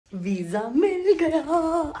Visa mil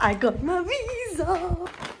gaya. I got my visa.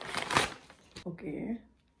 Okay.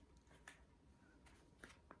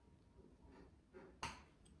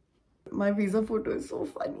 My visa photo is so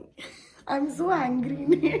funny. I'm so angry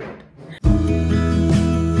in it.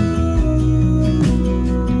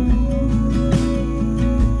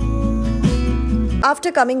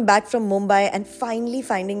 After coming back from Mumbai and finally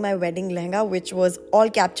finding my wedding lehenga, which was all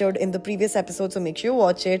captured in the previous episode, so make sure you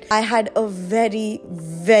watch it, I had a very,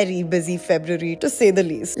 very busy February, to say the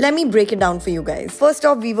least. Let me break it down for you guys. First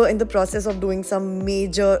off, we were in the process of doing some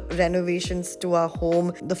major renovations to our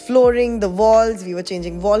home. The flooring, the walls, we were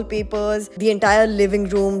changing wallpapers, the entire living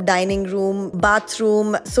room, dining room,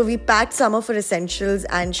 bathroom. So we packed some of our essentials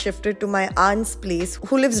and shifted to my aunt's place,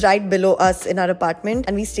 who lives right below us in our apartment,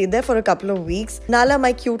 and we stayed there for a couple of weeks. Nala,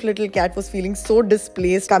 my cute little cat, was feeling so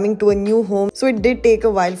displaced coming to a new home, so it did take a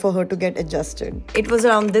while for her to get adjusted. It was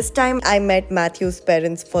around this time I met Matthew's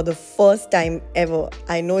parents for the first time ever.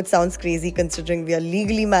 I know it sounds crazy considering we are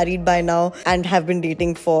legally married by now and have been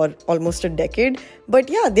dating for almost a decade. But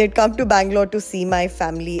yeah, they'd come to Bangalore to see my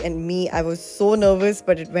family and me. I was so nervous,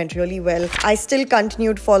 but it went really well. I still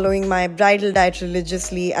continued following my bridal diet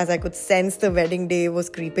religiously as I could sense the wedding day was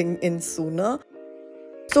creeping in sooner.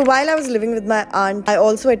 So while I was living with my aunt, I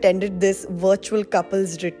also attended this virtual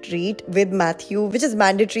couples retreat with Matthew, which is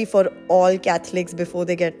mandatory for all Catholics before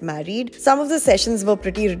they get married. Some of the sessions were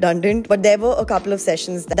pretty redundant, but there were a couple of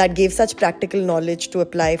sessions that gave such practical knowledge to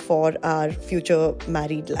apply for our future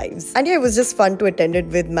married lives. And yeah, it was just fun to attend it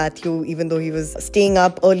with Matthew, even though he was staying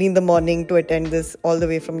up early in the morning to attend this all the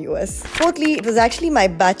way from US. Fourthly, it was actually my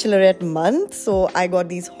bachelorette month, so I got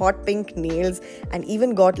these hot pink nails and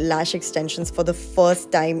even got lash extensions for the first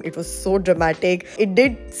time. It was so dramatic. It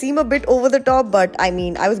did seem a bit over the top, but I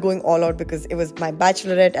mean, I was going all out because it was my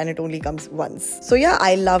bachelorette and it only comes once. So yeah,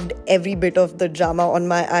 I loved every bit of the drama on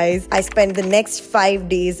my eyes. I spent the next 5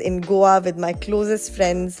 days in Goa with my closest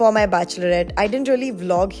friends for my bachelorette. I didn't really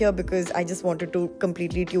vlog here because I just wanted to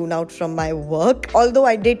completely tune out from my work. Although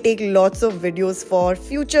I did take lots of videos for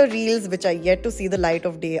future reels, which are yet to see the light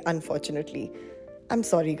of day, unfortunately. I'm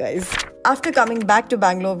sorry, guys. After coming back to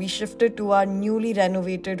Bangalore, we shifted to our newly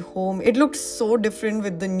renovated home. It looked so different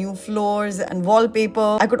with the new floors and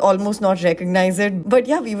wallpaper. I could almost not recognize it. But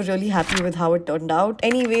yeah, we were really happy with how it turned out.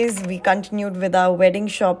 Anyways, we continued with our wedding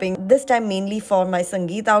shopping. This time mainly for my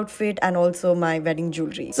Sangeet outfit and also my wedding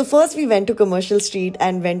jewelry. So first we went to Commercial Street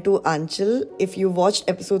and went to Anchal. If you watched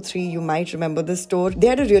episode 3, you might remember this store. They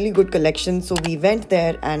had a really good collection. So we went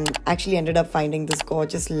there and actually ended up finding this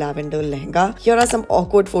gorgeous lavender lehenga. Here are some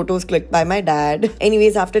awkward photos clicked by my dad.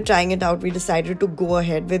 Anyways, after trying it out, we decided to go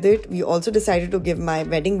ahead with it. We also decided to give my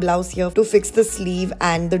wedding blouse here to fix the sleeve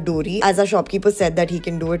and the dori, as our shopkeeper said that he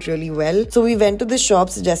can do it really well. So we went to the shop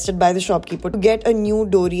suggested by the shopkeeper to get a new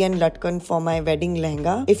dori and latkan for my wedding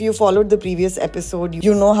lehenga. If you followed the previous episode,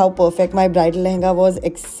 you know how perfect my bridal lehenga was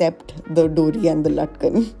except the dori and the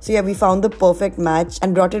latkan. So yeah, we found the perfect match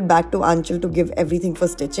and brought it back to Anchal to give everything for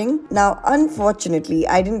stitching. Now, unfortunately,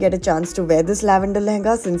 I didn't get a chance to wear this lavender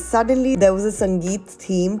lehenga since suddenly there was a Sangeet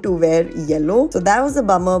theme to wear yellow. So that was a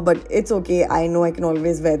bummer, but it's okay. I know I can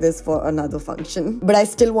always wear this for another function. But I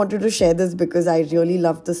still wanted to share this because I really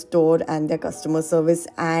love the store and their customer service,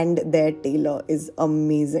 and their tailor is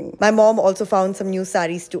amazing. My mom also found some new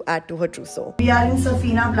saris to add to her trousseau. We are in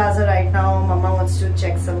Safina Plaza right now. Mama wants to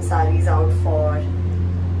check some saris out for,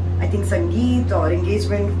 I think, Sangeet or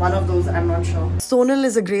engagement, one of those, I'm not sure. Sonal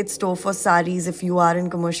is a great store for saris if you are in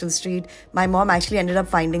Commercial Street. My mom actually ended up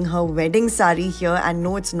finding her wedding sari here, and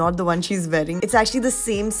no, it's not the one she's wearing. It's actually the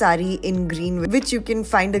same sari in green, which you can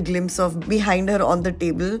find a glimpse of behind her on the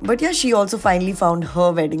table. But yeah, she also finally found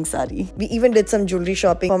her wedding sari. We even did some jewelry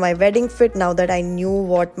shopping for my wedding fit. Now that I knew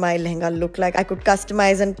what my lehenga looked like, I could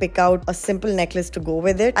customize and pick out a simple necklace to go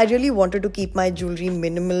with it. I really wanted to keep my jewelry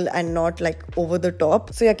minimal and not like over the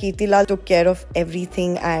top. So yeah, Lal took care of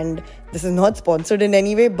everything, and this is not sponsored in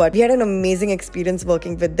any way, but we had an amazing experience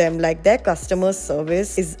working with them. Like, their customer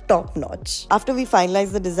service is top notch. After we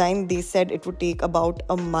finalized the design, they said it would take about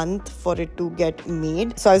a month for it to get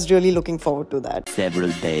made. So I was really looking forward to that. Several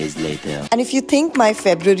days later. And if you think my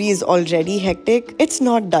February is already hectic, it's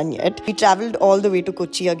not done yet. We traveled all the way to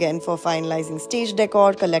Kochi again for finalizing stage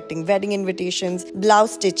decor, collecting wedding invitations,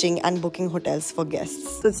 blouse stitching, and booking hotels for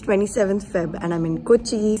guests. So it's 27th Feb and I'm in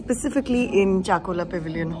Kochi, specifically in Chakola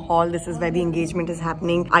Pavilion Hall. This is where the engagement is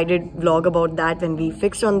happening. I did vlog about that when we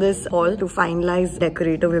fixed on this hall to finalize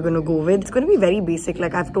decorator we're going to go with. It's going to be very basic.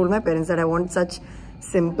 Like, I've told my parents that I want such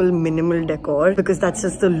simple minimal decor because that's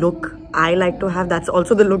just the look I like to have. That's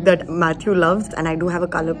also the look that Matthew loves, and I do have a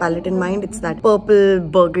color palette in mind. It's that purple,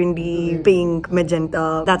 burgundy, pink,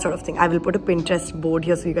 magenta, that sort of thing. I will put a Pinterest board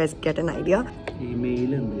here so you guys get an idea.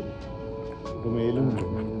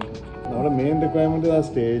 Our main requirement is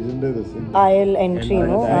stage in this. Aisle entry,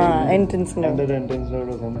 no? Entrance. No.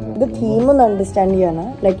 The theme on understand here,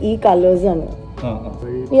 na? Like e colors, no?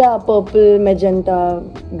 Yeah, purple, magenta,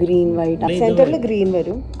 green, white. Center green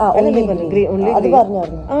varum. Only green. Only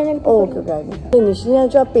green. Okay. Initially, I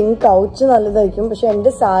chose pink couch. But I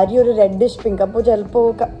chose sari or reddish pink. So I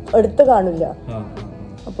chose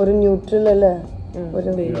a neutral,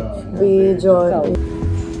 beige or...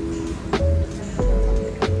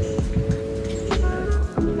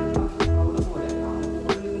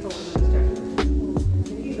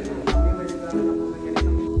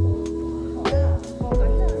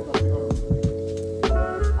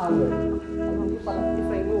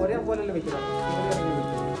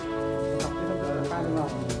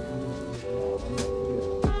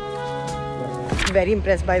 Very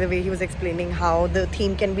impressed by the way he was explaining how the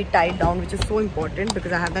theme can be tied down, which is so important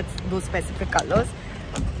because I have those specific colors.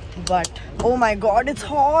 But oh my god, it's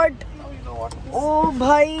hot. Oh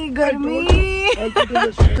bhai,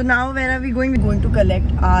 garmi. So now where are we going? We're going to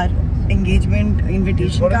collect our engagement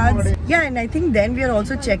invitation cards. Yeah, and I think then we are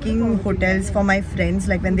also checking hotels for my friends,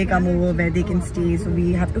 like when they come over, where they can stay. So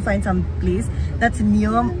we have to find some place that's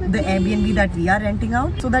near the Airbnb that we are renting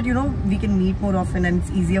out, so that, you know, we can meet more often and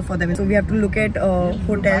it's easier for them. So we have to look at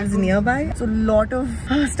hotels nearby. So a lot of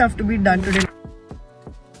stuff to be done today.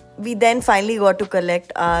 We then finally got to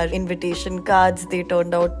collect our invitation cards. They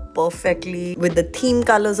turned out perfectly with the theme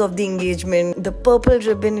colors of the engagement, the purple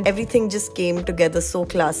ribbon, everything just came together so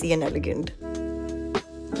classy and elegant.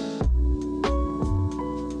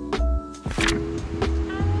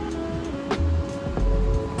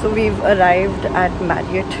 So we've arrived at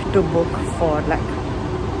Marriott to book for like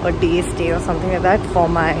a day stay or something like that for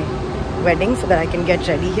my wedding so that I can get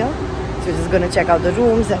ready here. So we're just gonna check out the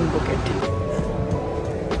rooms and book it.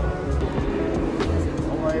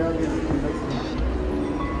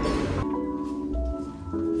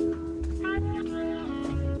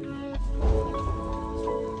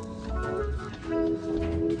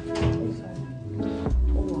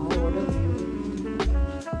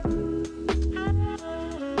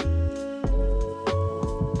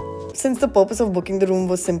 Since the purpose of booking the room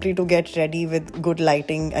was simply to get ready with good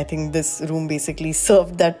lighting, I think this room basically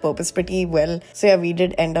served that purpose pretty well. So yeah, we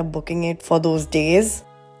did end up booking it for those days.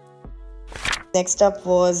 Next up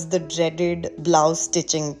was the dreaded blouse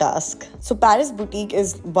stitching task. So Paris Boutique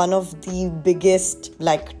is one of the biggest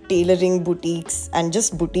like tailoring boutiques and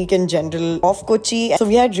just boutique in general of Kochi. So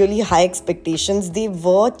we had really high expectations. They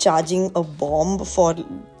were charging a bomb for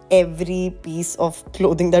every piece of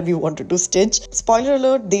clothing that we wanted to stitch. Spoiler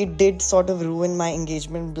alert, they did sort of ruin my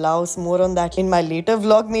engagement blouse. More on that in my later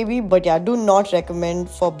vlog maybe. But yeah, do not recommend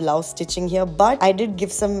for blouse stitching here. But I did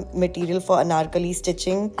give some material for anarkali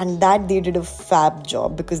stitching, and that they did a fab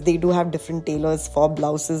job because they do have different tailors for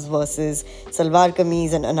blouses versus salwar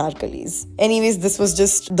kameez and anarkalis. Anyways, this was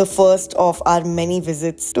just the first of our many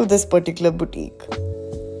visits to this particular boutique.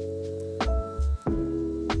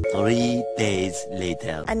 3 days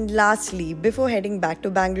later. And lastly, before heading back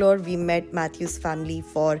to Bangalore, we met Matthew's family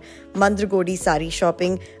for manthrakodi sari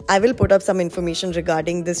shopping. I will put up some information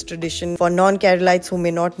regarding this tradition for non-Keralites who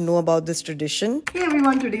may not know about this tradition. Hey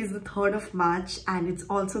everyone, today is the 3rd of March and it's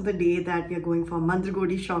also the day that we are going for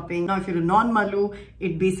manthrakodi shopping. Now if you're a non-Malu,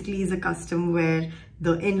 it basically is a custom where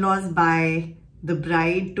the in-laws buy the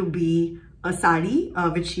bride to be a sari,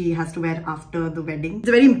 which she has to wear after the wedding. It's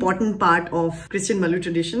a very important part of Christian Malu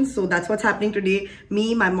traditions. So that's what's happening today.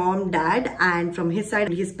 Me, my mom, dad, and from his side,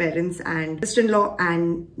 his parents and sister-in-law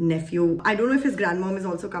and nephew. I don't know if his grandmom is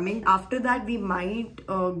also coming. After that, we might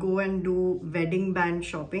go and do wedding band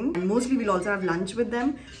shopping. And mostly we'll also have lunch with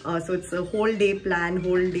them. So it's a whole day plan,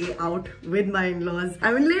 whole day out with my in-laws.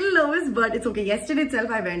 I'm a little nervous, but it's okay. Yesterday itself,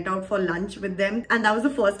 I went out for lunch with them. And that was the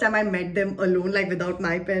first time I met them alone, like without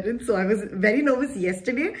my parents. So I was very nervous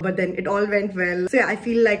yesterday, but then it all went well. So yeah, I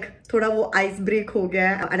feel like thoda wo ice break ho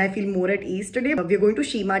gaya and I feel more at ease today. We're going to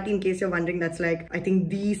Shimati, in case you're wondering. That's like, I think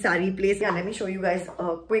the sari place. Yeah, let me show you guys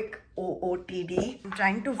a quick OOTD. I'm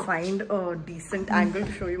trying to find a decent angle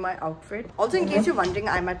to show you my outfit. Also, in case you're wondering,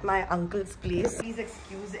 I'm at my uncle's place. Please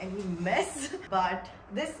excuse any mess, but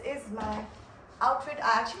this is my outfit.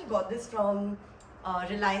 I actually got this from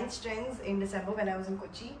Reliance Trends in December when I was in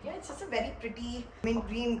Kochi. Yeah, it's just a very pretty mint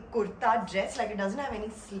green kurta dress. Like, it doesn't have any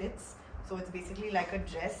slits, so it's basically like a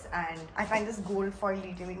dress, and I find this gold foil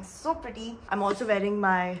detailing so pretty. I'm also wearing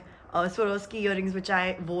my Swarovski earrings which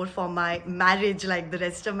I wore for my marriage, like the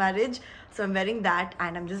register marriage. So I'm wearing that,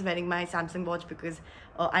 and I'm just wearing my Samsung watch because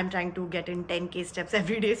I'm trying to get in 10k steps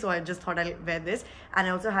every day. So I just thought I'll wear this. And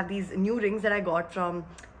I also have these new rings that I got from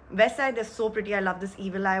West Side. They're so pretty. I love this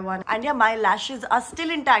evil eye one. And yeah, my lashes are still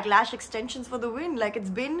intact. Lash extensions for the win. Like, it's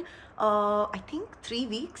been I think 3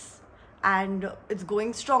 weeks and it's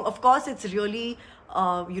going strong. Of course, it's really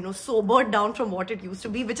sobered down from what it used to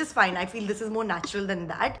be, which is fine. I feel this is more natural than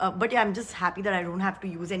that. But yeah, I'm just happy that I don't have to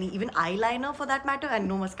use any even eyeliner for that matter, and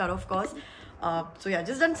no mascara, of course. So yeah,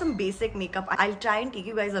 just done some basic makeup. I'll try and take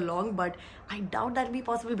you guys along, but I doubt that'll be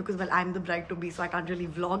possible because, well, I'm the bride to be, so I can't really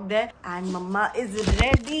vlog there. And Mama is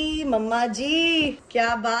ready. Mama ji,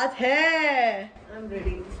 kya baat hai? I'm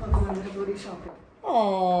ready for manthrakodi shopping.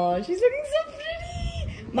 Oh, she's looking so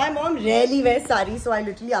pretty. My mom rarely wears sari, so I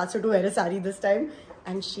literally asked her to wear a sari this time,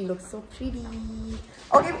 and she looks so pretty.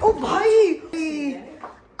 Okay, oh bhai.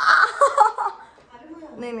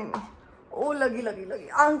 No. Oh, lagi,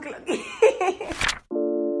 aank lagi.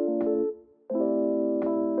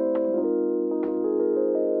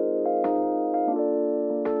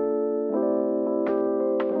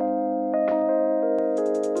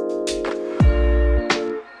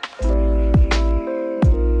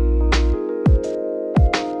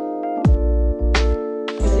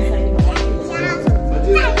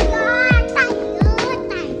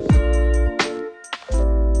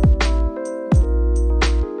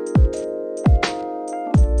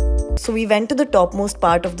 So we went to the topmost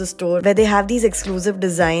part of the store where they have these exclusive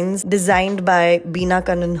designs designed by Beena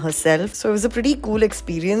Kannan herself. So it was a pretty cool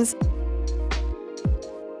experience.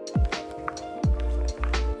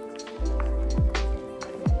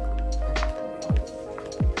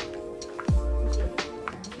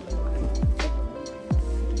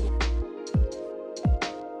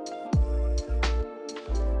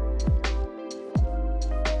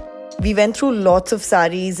 We went through lots of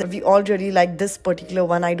saris. We all really liked this particular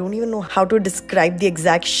one. I don't even know how to describe the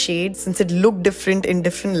exact shade since it looked different in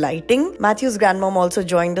different lighting. Matthew's grandmom also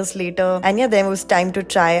joined us later. And yeah, then it was time to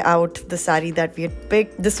try out the sari that we had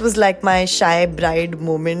picked. This was like my shy bride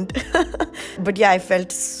moment. But yeah, I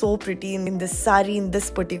felt so pretty in this sari, in this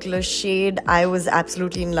particular shade. I was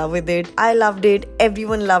absolutely in love with it. I loved it.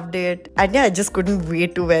 Everyone loved it. And yeah, I just couldn't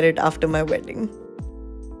wait to wear it after my wedding.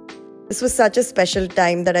 This was such a special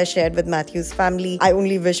time that I shared with Matthew's family. I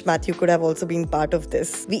only wish Matthew could have also been part of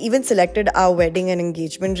this. We even selected our wedding and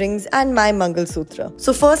engagement rings and my Mangal Sutra.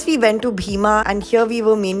 So first we went to Bhima, and here we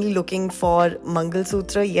were mainly looking for Mangal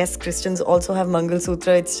Sutra. Yes, Christians also have Mangal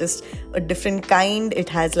Sutra. It's just a different kind. It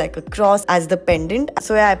has like a cross as the pendant.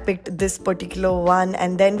 So yeah, I picked this particular one,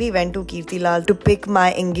 and then we went to Kirtilal to pick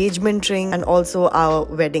my engagement ring and also our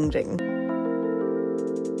wedding ring.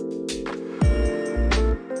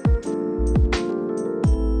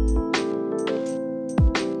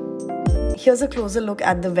 Here's a closer look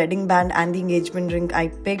at the wedding band and the engagement ring I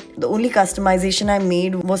picked. The only customization I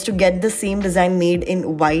made was to get the same design made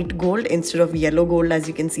in white gold instead of yellow gold, as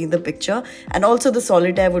you can see in the picture. And also the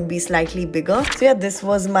solitaire would be slightly bigger. So yeah, this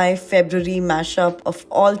was my February mashup of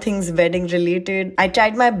all things wedding related. I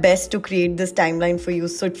tried my best to create this timeline for you,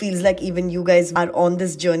 so it feels like even you guys are on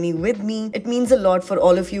this journey with me. It means a lot for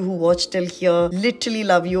all of you who watched till here. Literally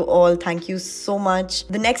love you all. Thank you so much.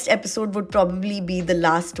 The next episode would probably be the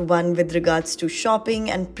last one with regards to shopping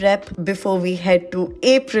and prep before we head to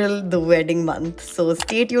April, the wedding month. So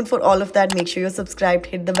stay tuned for all of that. Make sure you're subscribed,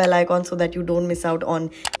 hit the bell icon so that you don't miss out on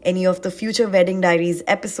any of the future Wedding Diaries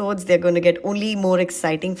episodes. They're going to get only more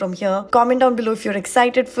exciting from here. Comment down below if you're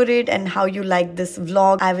excited for it and how you like this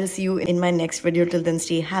vlog. I will see you in my next video. Till then,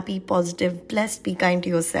 stay happy, positive, blessed, be kind to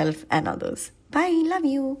yourself and others. Bye, love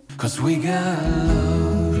you. 'Cause we got love.